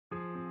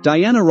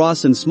Diana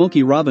Ross and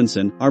Smokey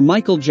Robinson are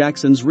Michael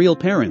Jackson's real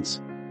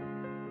parents.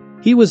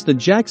 He was the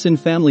Jackson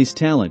family's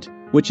talent,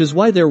 which is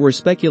why there were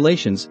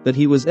speculations that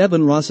he was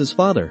Evan Ross's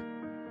father.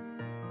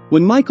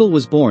 When Michael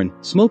was born,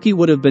 Smokey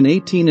would have been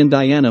 18 and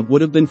Diana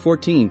would have been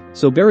 14,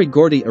 so Berry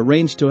Gordy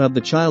arranged to have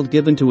the child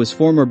given to his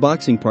former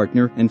boxing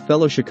partner and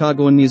fellow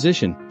Chicagoan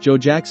musician, Joe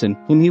Jackson,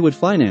 whom he would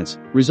finance,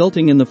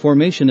 resulting in the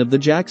formation of the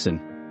Jackson.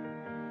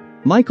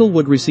 Michael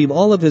would receive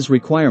all of his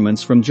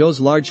requirements from Joe's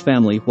large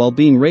family while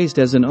being raised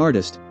as an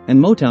artist, and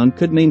Motown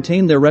could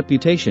maintain their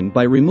reputation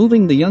by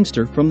removing the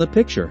youngster from the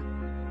picture.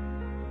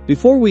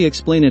 Before we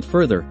explain it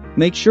further,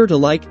 make sure to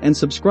like and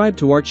subscribe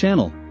to our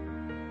channel.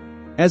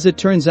 As it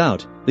turns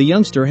out, the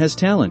youngster has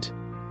talent.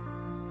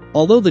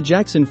 Although the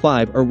Jackson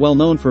 5 are well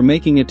known for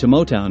making it to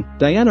Motown,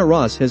 Diana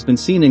Ross has been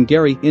seen in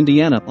Gary,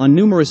 Indiana on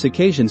numerous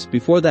occasions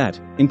before that,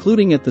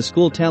 including at the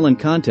school talent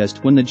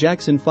contest when the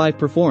Jackson 5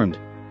 performed.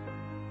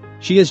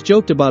 She has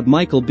joked about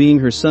Michael being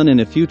her son in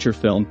a future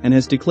film and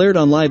has declared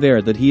on live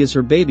air that he is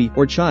her baby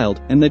or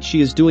child and that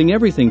she is doing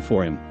everything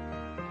for him.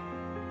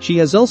 She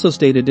has also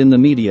stated in the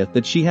media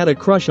that she had a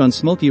crush on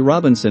Smokey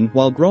Robinson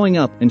while growing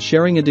up and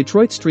sharing a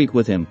Detroit street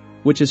with him,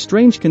 which is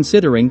strange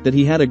considering that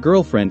he had a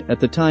girlfriend at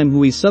the time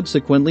who he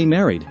subsequently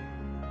married.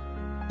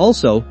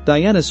 Also,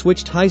 Diana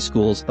switched high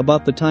schools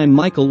about the time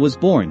Michael was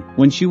born,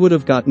 when she would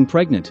have gotten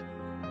pregnant.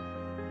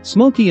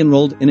 Smokey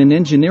enrolled in an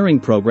engineering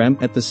program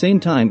at the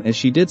same time as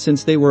she did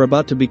since they were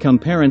about to become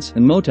parents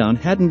and Motown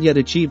hadn't yet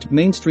achieved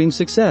mainstream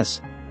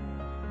success.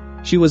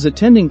 She was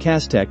attending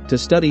Castech to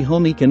study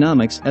home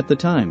economics at the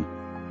time.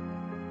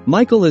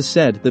 Michael has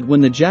said that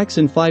when the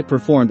Jackson 5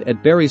 performed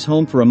at Berry's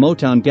home for a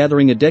Motown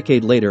gathering a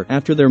decade later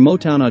after their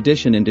Motown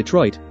audition in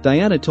Detroit,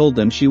 Diana told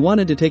them she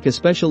wanted to take a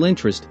special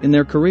interest in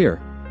their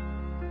career.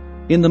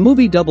 In the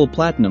movie Double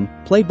Platinum,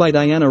 played by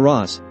Diana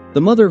Ross, the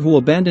mother who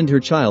abandoned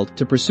her child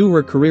to pursue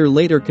her career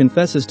later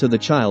confesses to the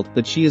child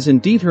that she is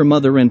indeed her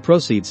mother and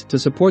proceeds to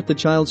support the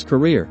child's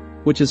career,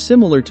 which is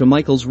similar to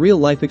Michael's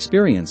real-life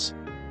experience.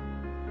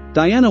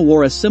 Diana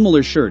wore a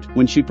similar shirt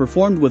when she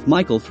performed with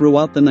Michael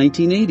throughout the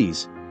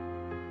 1980s.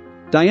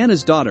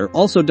 Diana's daughter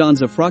also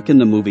dons a frock in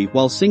the movie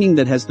while singing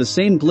that has the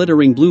same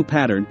glittering blue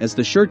pattern as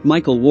the shirt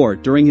Michael wore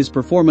during his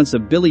performance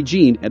of Billie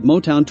Jean at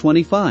Motown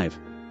 25.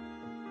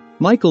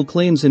 Michael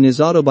claims in his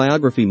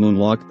autobiography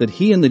Moonwalk that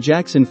he and the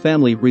Jackson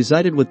family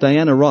resided with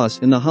Diana Ross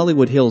in the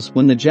Hollywood Hills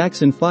when the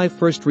Jackson 5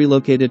 first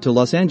relocated to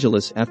Los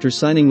Angeles after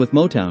signing with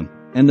Motown,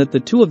 and that the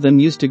two of them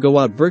used to go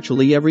out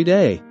virtually every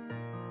day.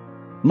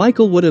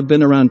 Michael would have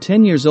been around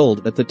 10 years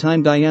old at the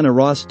time Diana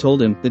Ross told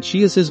him that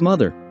she is his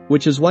mother,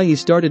 which is why he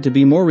started to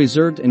be more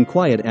reserved and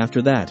quiet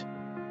after that.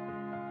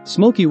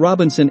 Smokey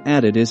Robinson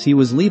added as he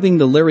was leaving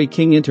the Larry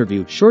King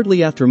interview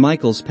shortly after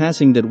Michael's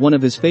passing that one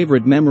of his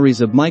favorite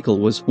memories of Michael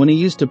was when he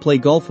used to play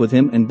golf with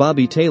him and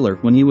Bobby Taylor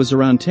when he was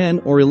around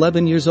 10 or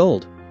 11 years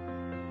old.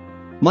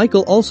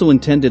 Michael also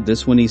intended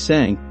this when he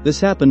sang,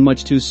 "This happened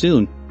much too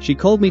soon, she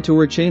called me to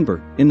her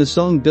chamber," in the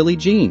song Billie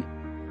Jean.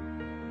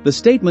 The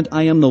statement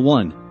 "I am the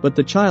one, but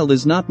the child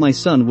is not my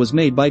son" was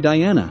made by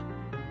Diana.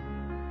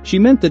 She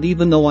meant that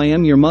even though I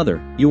am your mother,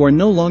 you are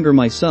no longer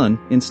my son,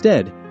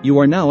 instead, you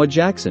are now a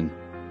Jackson.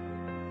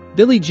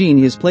 Billie Jean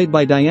is played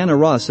by Diana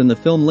Ross in the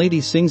film Lady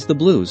Sings the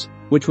Blues,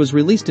 which was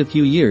released a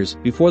few years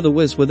before The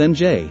Wiz with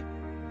MJ.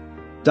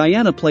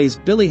 Diana plays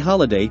Billie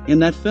Holiday in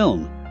that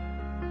film.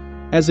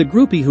 As a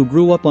groupie who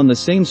grew up on the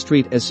same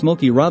street as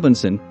Smokey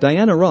Robinson,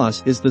 Diana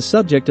Ross is the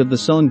subject of the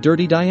song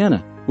Dirty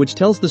Diana, which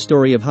tells the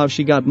story of how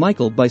she got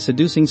Michael by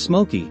seducing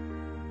Smokey.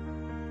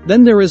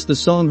 Then there is the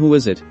song Who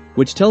Is It,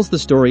 which tells the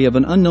story of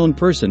an unknown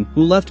person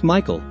who left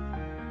Michael.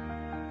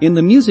 In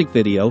the music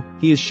video,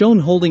 he is shown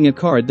holding a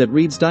card that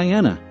reads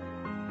Diana.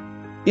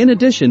 In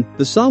addition,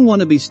 the song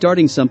Wanna Be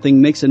Starting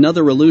Something makes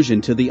another allusion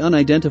to the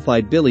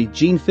unidentified Billie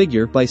Jean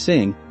figure by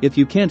saying, "If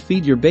you can't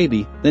feed your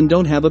baby, then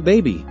don't have a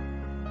baby."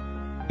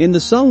 In the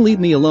song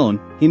Leave Me Alone,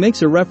 he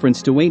makes a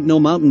reference to Ain't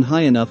No Mountain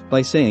High Enough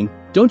by saying,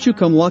 "Don't you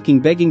come walking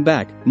begging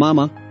back,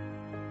 mama."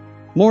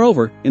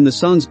 Moreover, in the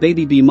songs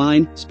Baby Be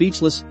Mine,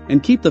 Speechless,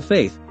 and Keep the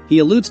Faith, he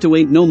alludes to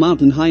Ain't No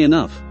Mountain High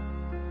Enough.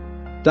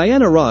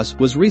 Diana Ross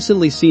was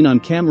recently seen on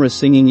camera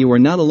singing You Are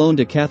Not Alone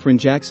to Katherine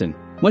Jackson,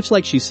 much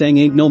like she sang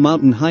Ain't No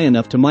Mountain High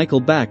Enough to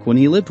Michael back when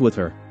he lived with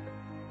her.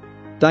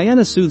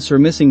 Diana soothes her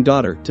missing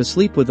daughter to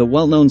sleep with a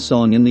well-known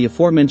song in the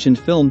aforementioned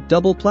film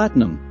Double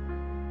Platinum.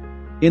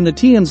 In the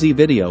TMZ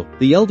video,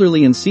 the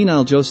elderly and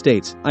senile Joe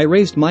states, "I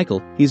raised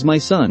Michael, he's my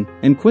son,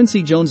 and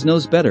Quincy Jones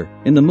knows better,"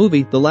 in the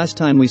movie The Last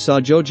Time We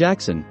Saw Joe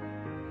Jackson.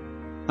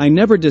 "I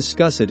never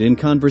discuss it in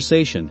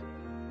conversation."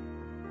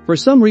 For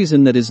some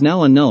reason that is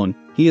now unknown,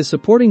 he is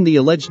supporting the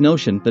alleged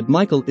notion that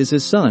Michael is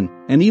his son,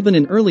 and even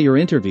in earlier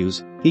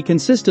interviews, he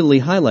consistently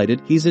highlighted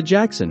he's a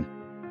Jackson.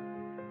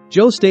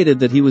 Joe stated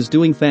that he was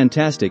doing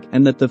fantastic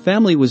and that the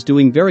family was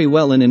doing very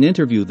well in an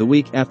interview the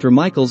week after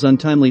Michael's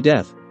untimely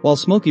death, while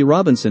Smokey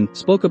Robinson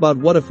spoke about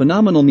what a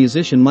phenomenal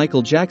musician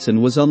Michael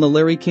Jackson was on the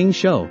Larry King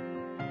Show.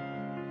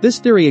 This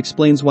theory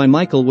explains why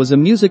Michael was a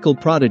musical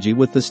prodigy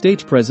with the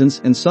stage presence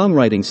and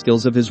songwriting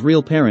skills of his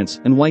real parents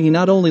and why he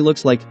not only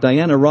looks like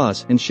Diana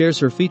Ross and shares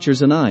her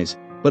features and eyes,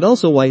 but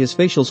also why his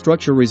facial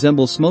structure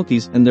resembles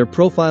Smokey's and their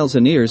profiles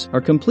and ears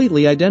are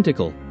completely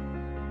identical.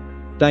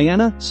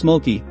 Diana,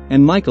 Smokey,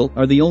 and Michael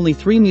are the only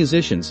 3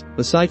 musicians,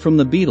 aside from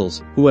the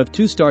Beatles, who have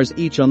 2 stars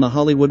each on the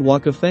Hollywood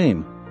Walk of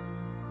Fame.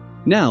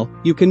 Now,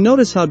 you can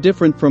notice how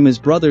different from his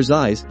brother's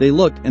eyes they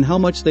look and how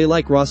much they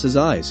like Ross's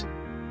eyes.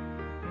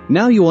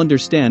 Now you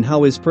understand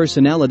how his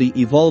personality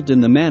evolved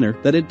in the manner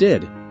that it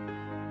did.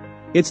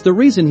 It's the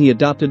reason he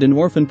adopted an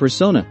orphan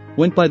persona,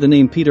 went by the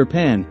name Peter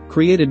Pan,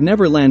 created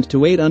Neverland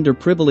to aid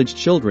underprivileged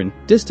children,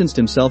 distanced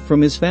himself from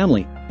his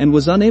family, and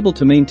was unable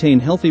to maintain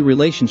healthy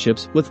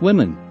relationships with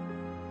women.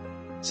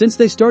 Since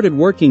they started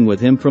working with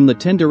him from the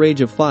tender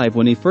age of 5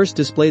 when he first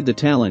displayed the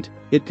talent,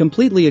 it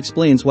completely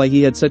explains why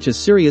he had such a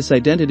serious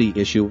identity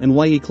issue and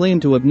why he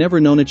claimed to have never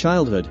known a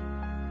childhood.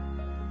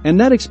 And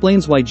that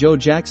explains why Joe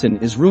Jackson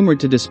is rumored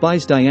to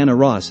despise Diana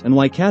Ross and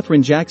why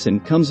Katherine Jackson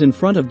comes in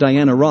front of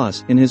Diana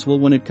Ross in his will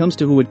when it comes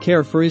to who would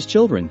care for his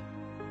children.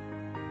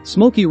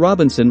 Smokey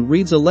Robinson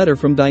reads a letter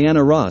from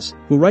Diana Ross,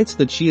 who writes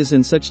that she is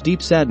in such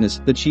deep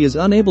sadness that she is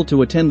unable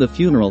to attend the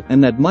funeral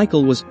and that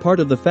Michael was part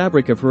of the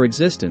fabric of her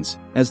existence,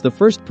 as the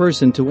first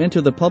person to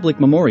enter the public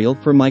memorial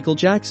for Michael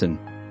Jackson.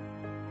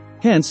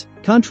 Hence,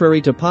 contrary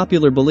to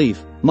popular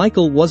belief,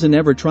 Michael wasn't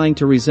ever trying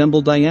to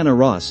resemble Diana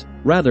Ross,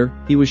 rather,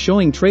 he was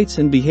showing traits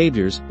and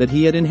behaviors that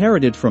he had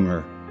inherited from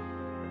her.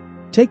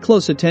 Take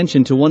close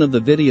attention to one of the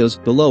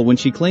videos below when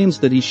she claims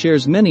that he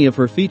shares many of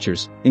her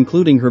features,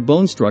 including her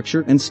bone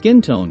structure and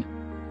skin tone.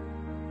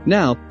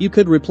 Now, you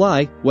could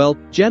reply, well,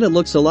 Janet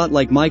looks a lot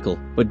like Michael,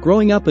 but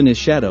growing up in his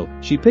shadow,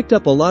 she picked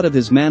up a lot of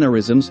his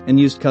mannerisms and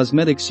used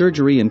cosmetic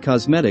surgery and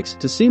cosmetics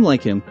to seem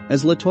like him,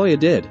 as LaToya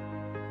did.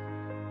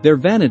 Their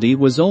vanity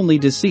was only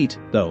deceit,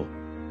 though.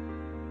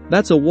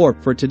 That's a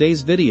warp for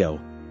today's video.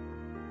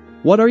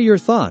 What are your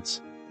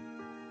thoughts?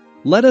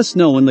 Let us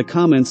know in the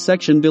comments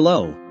section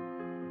below.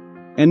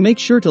 And make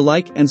sure to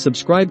like and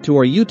subscribe to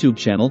our YouTube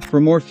channel for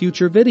more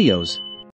future videos.